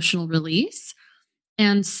emotional release.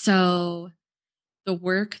 And so the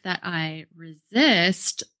work that I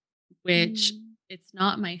resist, which it's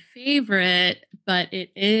not my favorite, but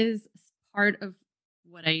it is part of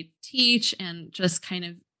what I teach and just kind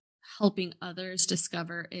of helping others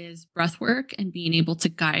discover is breath work and being able to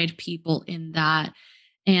guide people in that.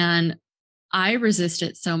 And I resist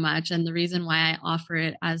it so much. And the reason why I offer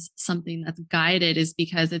it as something that's guided is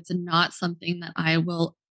because it's not something that I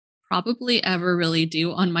will probably ever really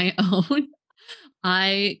do on my own.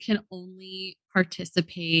 I can only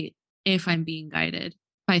participate if I'm being guided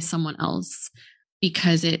by someone else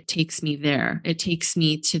because it takes me there. It takes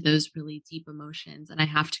me to those really deep emotions and I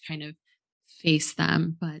have to kind of face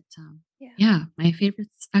them. But Yeah. yeah, my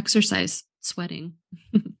favorite's exercise, sweating.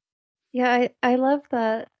 Yeah, I love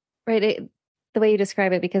that, right? The way you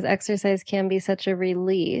describe it, because exercise can be such a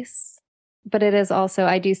release, but it is also,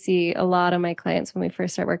 I do see a lot of my clients when we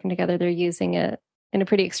first start working together, they're using it in a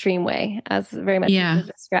pretty extreme way as very much as Yeah. a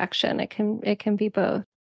distraction. It can be both.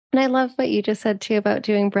 And I love what you just said too about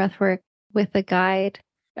doing breath work with a guide.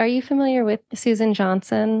 Are you familiar with Susan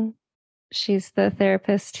Johnson? She's the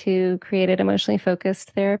therapist who created emotionally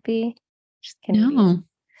focused therapy. She's Canadian. No.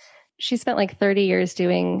 She spent like 30 years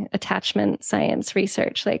doing attachment science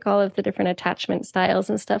research, like all of the different attachment styles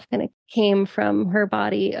and stuff kind of came from her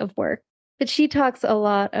body of work. But she talks a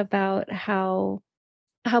lot about how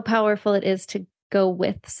powerful it is to go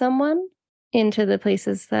with someone into the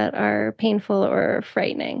places that are painful or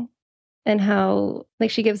frightening. And how,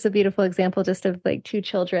 like, she gives a beautiful example just of like two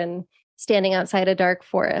children standing outside a dark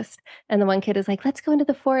forest. And the one kid is like, let's go into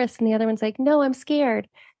the forest. And the other one's like, no, I'm scared.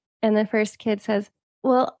 And the first kid says,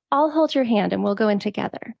 well, I'll hold your hand and we'll go in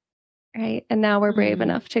together. Right. And now we're brave Mm,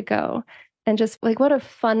 enough to go. And just like what a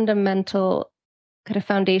fundamental, kind of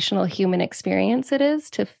foundational human experience it is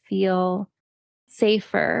to feel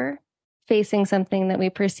safer facing something that we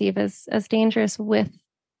perceive as dangerous with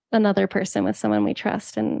another person, with someone we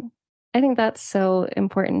trust. And I think that's so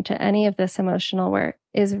important to any of this emotional work,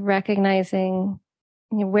 is recognizing,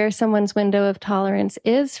 where someone's window of tolerance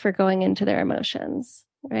is for going into their emotions,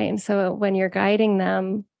 right? And so when you're guiding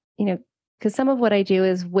them, because some of what I do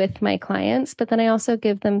is with my clients, but then I also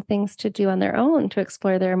give them things to do on their own to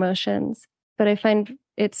explore their emotions. But I find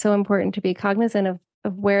it's so important to be cognizant of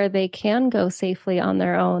where they can go safely on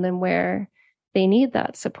their own and where they need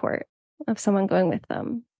that support of someone going with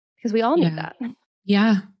them, because we all need yeah. that.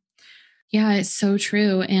 Yeah. Yeah, it's so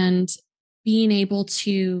true. And being able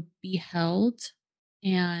to be held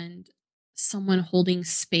and someone holding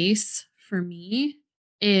space for me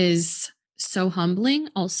is so humbling,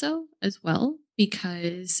 also, as well,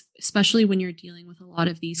 because especially when you're dealing with a lot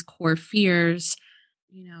of these core fears,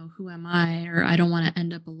 who am I? Or I don't want to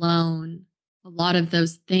end up alone. A lot of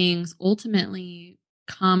those things ultimately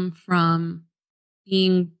come from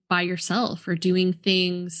being by yourself or doing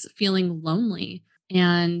things feeling lonely.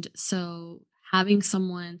 And so having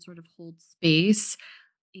someone sort of hold space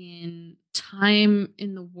in time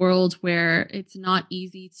in the world where it's not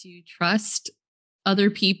easy to trust other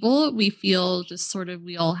people, we feel just sort of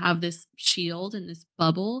we all have this shield and this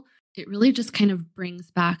bubble. It really just kind of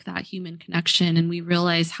brings back that human connection and we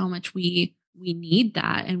realize how much we need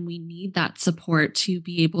that and we need that support to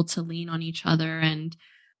be able to lean on each other and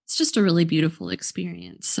it's just a really beautiful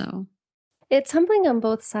experience. So, It's humbling on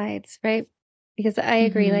both sides, right? Because I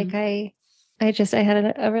agree. Like mhm. I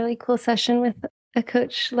had a really cool session with a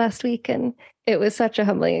coach last week, and it was such a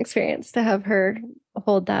humbling experience to have her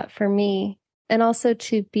hold that for me, and also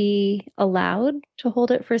to be allowed to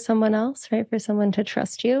hold it for someone else, right? For someone to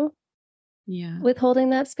trust you Yeah. with holding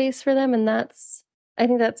that space for them, and I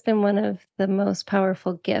think that's been one of the most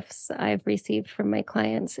powerful gifts I've received from my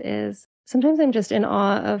clients. Is sometimes I'm just in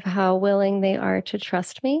awe of how willing they are to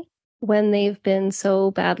trust me when they've been so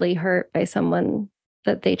badly hurt by someone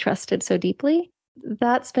that they trusted so deeply.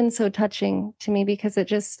 That's been so touching to me, because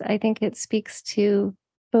I think it speaks to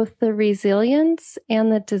both the resilience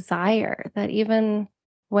and the desire that even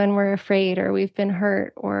when we're afraid or we've been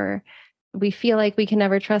hurt or we feel like we can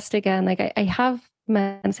never trust again. Like I have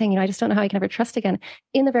men saying, I just don't know how I can ever trust again,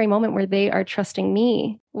 in the very moment where they are trusting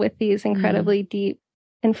me with these Mm. incredibly deep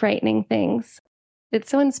and frightening things. It's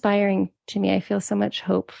so inspiring to me. I feel so much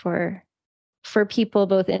hope for people,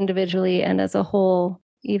 both individually and as a whole,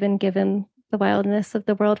 even given the wildness of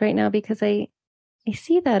the world right now, because I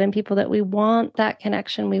see that in people, that we want that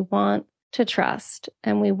connection, we want to trust,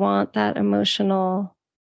 and we want that emotional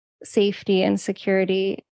safety and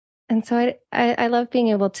security. And so I love being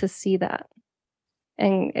able to see that.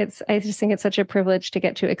 And I just think it's such a privilege to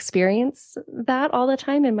get to experience that all the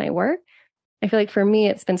time in my work. I feel like for me,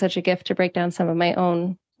 it's been such a gift to break down some of my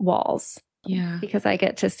own walls Yeah. because I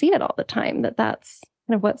get to see it all the time, that's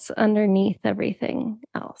kind of what's underneath everything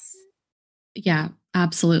else. Yeah,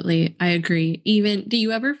 absolutely. I agree. Even do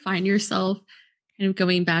you ever find yourself kind of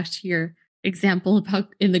going back to your example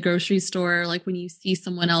about in the grocery store, like when you see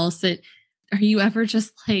someone else that are you ever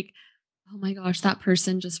just like, oh my gosh, that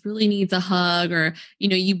person just really needs a hug, or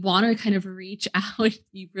you want to kind of reach out.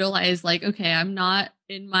 You realize like, okay, I'm not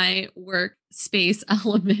in my work space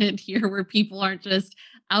element here where people aren't just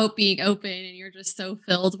out being open and you're just so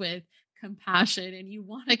filled with compassion and you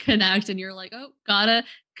want to connect and you're like, oh, gotta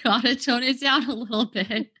tone it down a little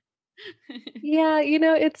bit. Yeah,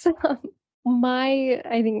 it's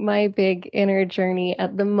I think my big inner journey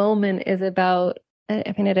at the moment is about,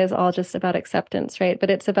 I mean, it is all just about acceptance, right? But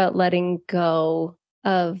it's about letting go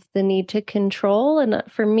of the need to control. And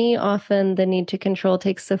for me, often the need to control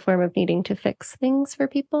takes the form of needing to fix things for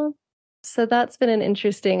people. So that's been an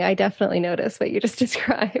interesting, I definitely notice what you just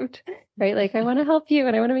described, right? Like, I want to help you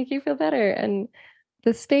and I want to make you feel better. And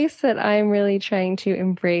the space that I'm really trying to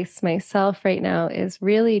embrace myself right now is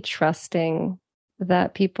really trusting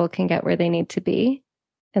that people can get where they need to be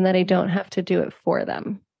and that I don't have to do it for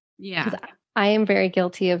them. Yeah. Because I am very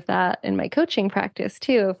guilty of that in my coaching practice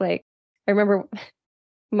too. Of like, I remember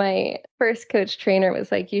my first coach trainer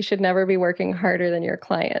was like, you should never be working harder than your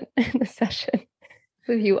client in the session.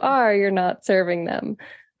 If you are, you're not serving them.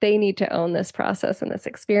 They need to own this process and this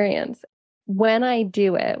experience. When I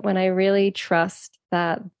do it, when I really trust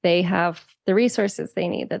that they have the resources they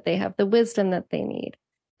need, that they have the wisdom that they need,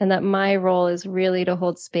 and that my role is really to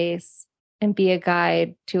hold space and be a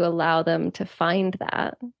guide to allow them to find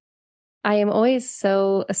that, I am always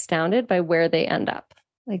so astounded by where they end up.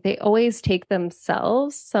 Like they always take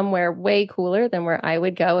themselves somewhere way cooler than where I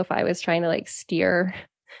would go if I was trying to like steer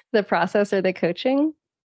the process or the coaching.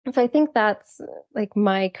 So I think that's like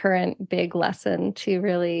my current big lesson to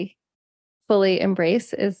really fully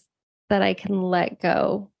embrace is that I can let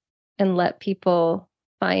go and let people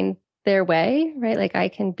find their way, right? Like I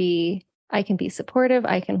can be supportive,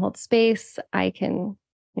 I can hold space, I can,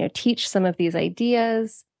 teach some of these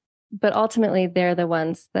ideas, but ultimately they're the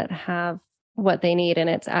ones that have what they need and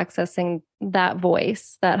it's accessing that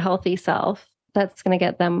voice, that healthy self that's going to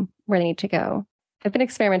get them where they need to go. I've been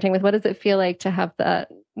experimenting with what does it feel like to have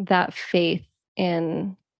that faith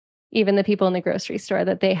in even the people in the grocery store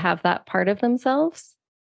that they have that part of themselves,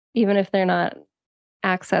 even if they're not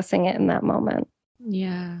accessing it in that moment.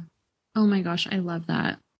 Yeah. Oh my gosh, I love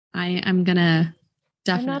that. I'm gonna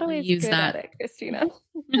I'm not definitely always use good at that. it, Christina.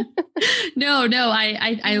 No,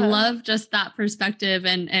 I Yeah. love just that perspective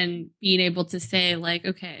and being able to say like,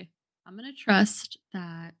 okay, I'm gonna trust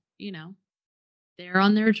that, they're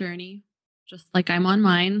on their journey, just like I'm on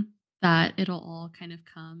mine, that it'll all kind of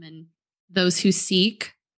come and those who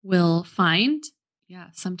seek will find. Yeah,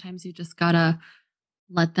 sometimes you just gotta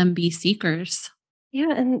let them be seekers.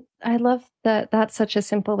 Yeah, and I love that that's such a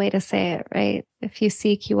simple way to say it, right? If you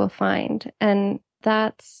seek, you will find. And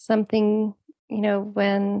that's something,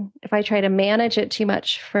 when if I try to manage it too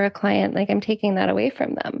much for a client, like I'm taking that away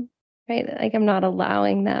from them, right? Like I'm not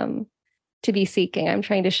allowing them to be seeking. I'm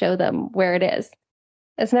trying to show them where it is.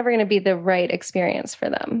 It's never going to be the right experience for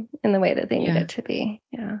them in the way that they need Yeah, it to be.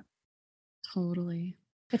 Yeah. totally.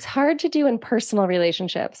 It's hard to do in personal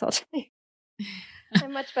relationships. I'll tell you.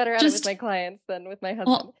 I'm much better at it with Just my clients than with my husband.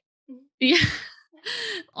 all, yeah.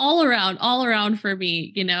 All around for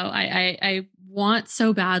me, I want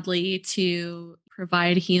so badly to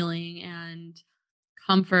provide healing and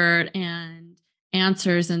comfort and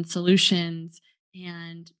answers and solutions.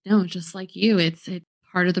 And no, just like you, it's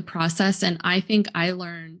part of the process. And I think I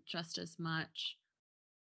learn just as much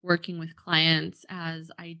working with clients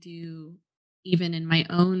as I do even in my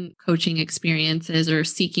own coaching experiences or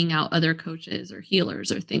seeking out other coaches or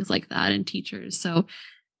healers or things like that and teachers. So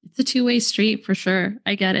it's a two-way street for sure.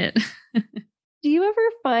 I get it. Do you ever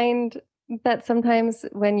find that sometimes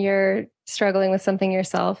when you're struggling with something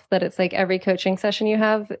yourself, that it's like every coaching session you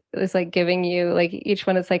have is like giving you like each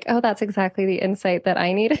one is like, oh, that's exactly the insight that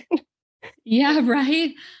I needed? Yeah,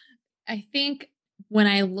 right. I think when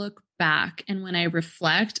I look back and when I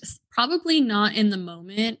reflect, probably not in the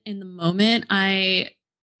moment. In the moment, I'm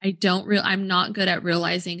not good at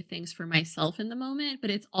realizing things for myself in the moment, but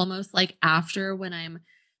it's almost like after when I'm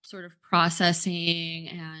sort of processing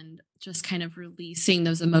and just kind of releasing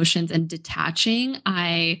those emotions and detaching,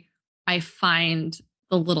 I find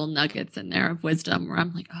the little nuggets in there of wisdom where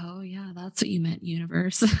I'm like, oh yeah, that's what you meant,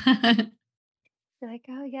 universe. You're like,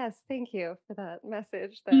 oh, yes, thank you for that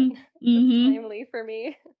message that was Mm-hmm. timely for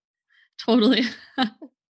me. Totally.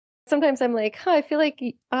 Sometimes I'm like, I feel like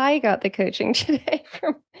I got the coaching today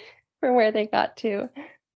from where they got to.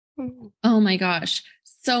 Oh my gosh,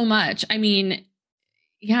 so much. I mean,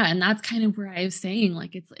 yeah, and that's kind of where I was saying,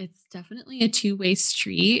 like, it's definitely a two-way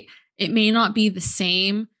street. It may not be the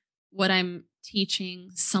same. What I'm teaching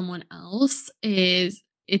someone else is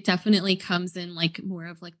it definitely comes in like more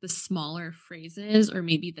of like the smaller phrases or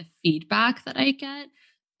maybe the feedback that I get.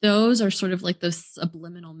 Those are sort of like those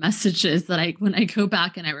subliminal messages that I when I go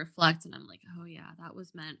back and I reflect and I'm like, "Oh yeah, that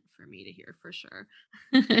was meant for me to hear for sure."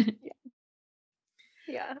 Yeah.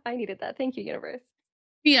 Yeah, I needed that. Thank you, universe.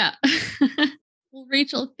 Yeah. Well,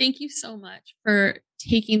 Rachel, thank you so much for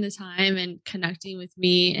taking the time and connecting with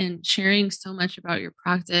me and sharing so much about your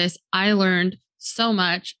practice. I learned so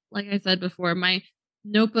much. Like I said before, my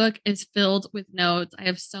notebook is filled with notes. I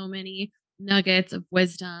have so many nuggets of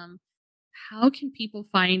wisdom. How can people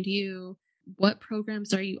find you? What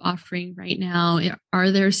programs are you offering right now?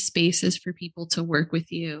 Are there spaces for people to work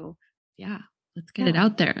with you? Yeah, let's get it Yeah,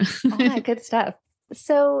 out there. all that good stuff.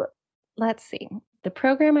 So let's see. The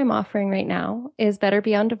program I'm offering right now is Better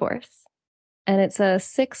Beyond Divorce, and it's a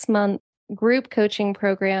 6-month group coaching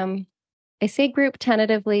program. I say group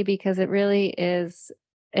tentatively because it really is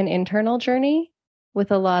an internal journey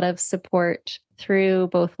with a lot of support through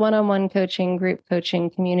both one on one coaching, group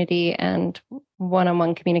coaching, community, and one on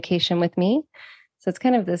one communication with me. So it's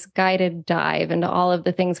kind of this guided dive into all of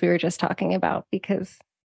the things we were just talking about because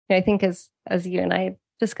I think as you and I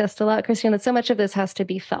discussed a lot, Christine, that so much of this has to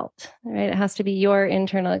be felt, right? It has to be your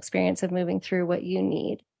internal experience of moving through what you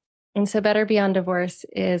need. And so Better Beyond Divorce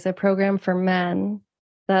is a program for men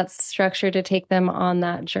that's structured to take them on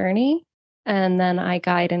that journey. And then I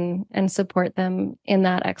guide and support them in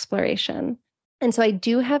that exploration. And so I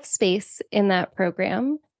do have space in that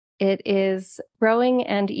program. It is growing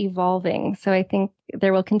and evolving. So I think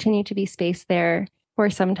there will continue to be space there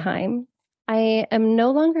for some time. I am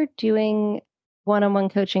no longer doing one on one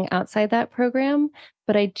coaching outside that program,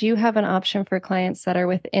 but I do have an option for clients that are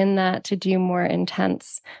within that to do more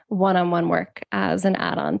intense one on one work as an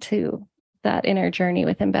add on to that inner journey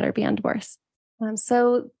within Better Beyond Divorce.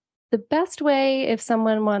 So, the best way if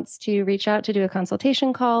someone wants to reach out to do a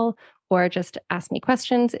consultation call or just ask me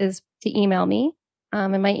questions is to email me.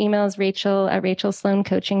 And my email is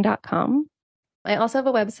rachel@rachelsloancoaching.com. I also have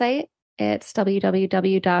a website. It's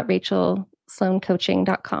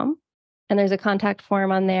www.rachelsloancoaching.com. And there's a contact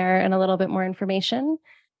form on there and a little bit more information.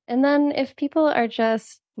 And then if people are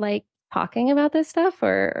just like talking about this stuff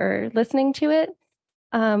or listening to it,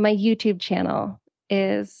 my YouTube channel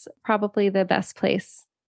is probably the best place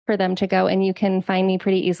for them to go. And you can find me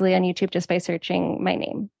pretty easily on YouTube just by searching my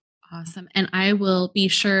name. Awesome. And I will be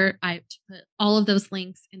sure to put all of those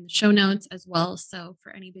links in the show notes as well. So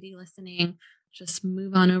for anybody listening, just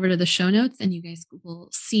move on over to the show notes and you guys will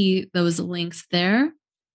see those links there.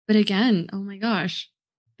 But again, oh my gosh,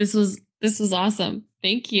 this was awesome.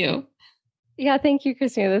 Thank you. Yeah, thank you,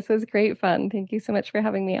 Christina. This was great fun. Thank you so much for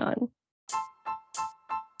having me on.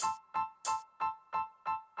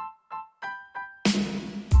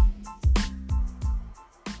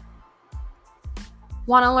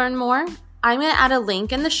 Want to learn more? I'm going to add a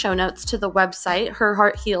link in the show notes to the website,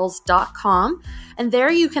 herheartheals.com. And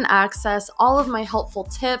there you can access all of my helpful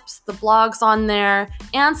tips, the blogs on there,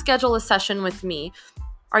 and schedule a session with me.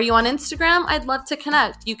 Are you on Instagram? I'd love to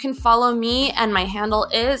connect. You can follow me, and my handle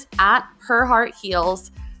is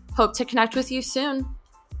 @herheartheals. Hope to connect with you soon.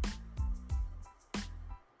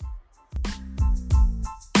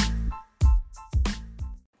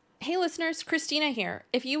 Hey listeners, Christina here.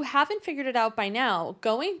 If you haven't figured it out by now,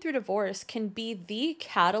 going through divorce can be the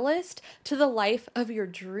catalyst to the life of your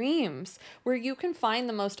dreams, where you can find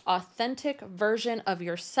the most authentic version of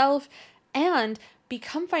yourself and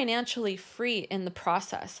become financially free in the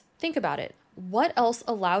process. Think about it. What else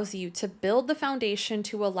allows you to build the foundation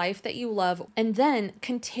to a life that you love and then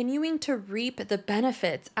continuing to reap the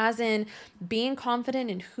benefits, as in being confident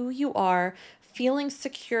in who you are, feeling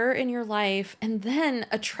secure in your life, and then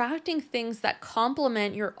attracting things that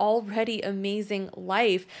complement your already amazing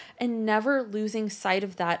life and never losing sight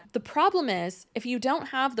of that. The problem is, if you don't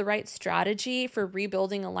have the right strategy for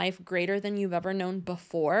rebuilding a life greater than you've ever known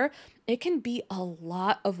before, it can be a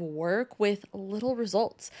lot of work with little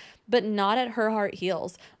results, but not at Her Heart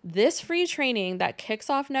Heals. This free training that kicks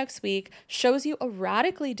off next week shows you a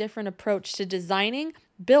radically different approach to designing,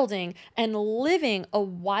 building, and living a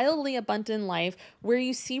wildly abundant life where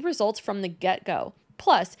you see results from the get-go.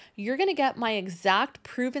 Plus, you're going to get my exact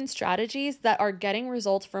proven strategies that are getting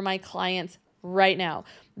results for my clients right now.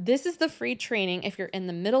 This is the free training if you're in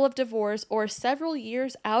the middle of divorce or several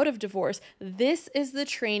years out of divorce. This is the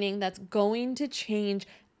training that's going to change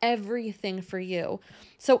everything for you.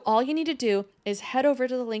 So all you need to do is head over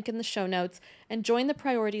to the link in the show notes and join the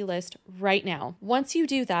priority list right now. Once you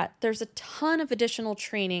do that, there's a ton of additional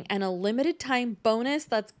training and a limited time bonus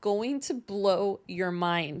that's going to blow your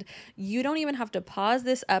mind. You don't even have to pause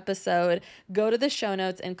this episode, go to the show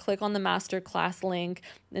notes and click on the masterclass link.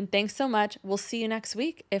 And thanks so much. We'll see you next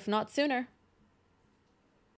week, if not sooner.